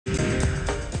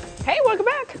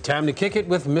Time to kick it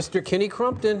with Mr. Kenny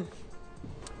Crumpton.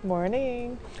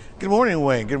 Morning. Good morning,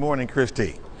 Wayne. Good morning,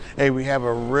 Christy. Hey, we have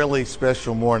a really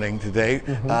special morning today.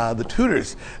 The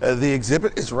Tudors, the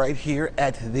exhibit is right here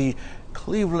at the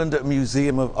Cleveland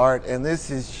Museum of Art, and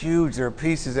this is huge. There are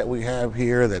pieces that we have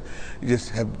here that just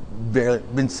have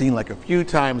been seen like a few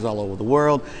times all over the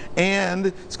world, and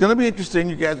it's going to be interesting.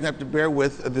 You guys are going to have to bear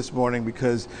with this morning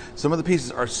because some of the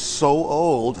pieces are so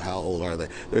old. How old are they?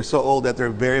 They're so old that they're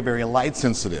very, very light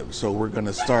sensitive. So we're going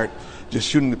to start just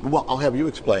shooting. Well, I'll have you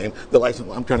explain the light.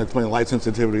 I'm trying to explain light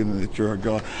sensitivity, and that you're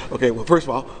going. Okay. Well, first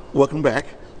of all, welcome back.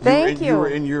 Thank you. You were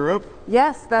in Europe?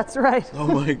 Yes, that's right. Oh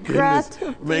my goodness.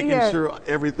 Making here. sure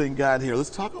everything got here. Let's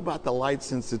talk about the light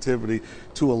sensitivity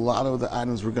to a lot of the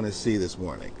items we're going to see this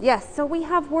morning. Yes, so we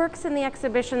have works in the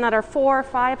exhibition that are 400 or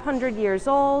 500 years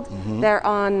old. They're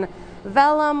on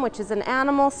vellum, which is an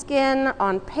animal skin,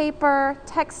 on paper,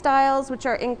 textiles, which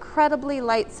are incredibly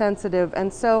light sensitive.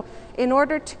 And so in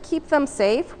order to keep them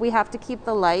safe, we have to keep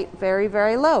the light very,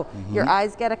 very low. Your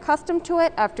eyes get accustomed to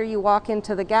it after you walk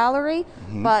into the gallery,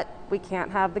 but we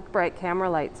can't have the bright camera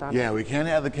lights on. Yeah, we can't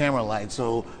have the camera lights.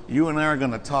 So you and I are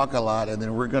going to talk a lot, and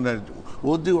then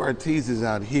we'll do our teases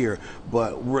out here,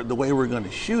 but the way we're going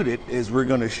to shoot it is we're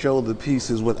going to show the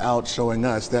pieces without showing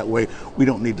us. That way we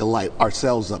don't need to light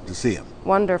ourselves up to see them.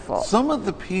 Wonderful. Some of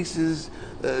the pieces,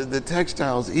 the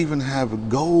textiles even have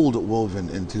gold woven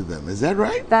into them. Is that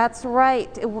right? That's right.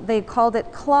 They called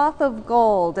it cloth of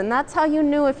gold, and that's how you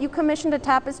knew if you commissioned a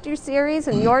tapestry series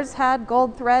and yours had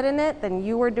gold thread in it, then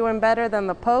you were doing better than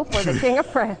the Pope or the King of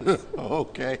France.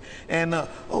 Okay. And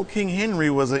King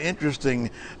Henry was an interesting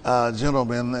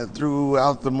gentleman.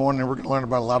 Throughout the morning, we're going to learn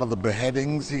about a lot of the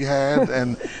beheadings he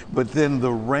had, but then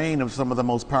the reign of some of the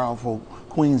most powerful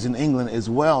queens in England as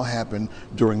well happened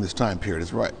during this time period.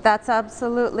 Is right? That's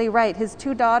absolutely right. His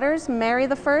two daughters, Mary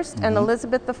I and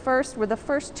Elizabeth I, were the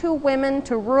first two women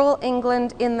to rule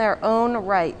England in their own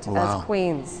right as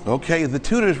queens. Okay, the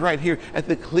Tudors right here at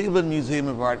the Cleveland Museum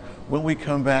of Art. When we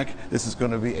come back, this is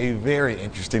going to be a very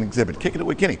interesting exhibit. Kicking it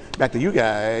with Kenny. Back to you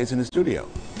guys in the studio.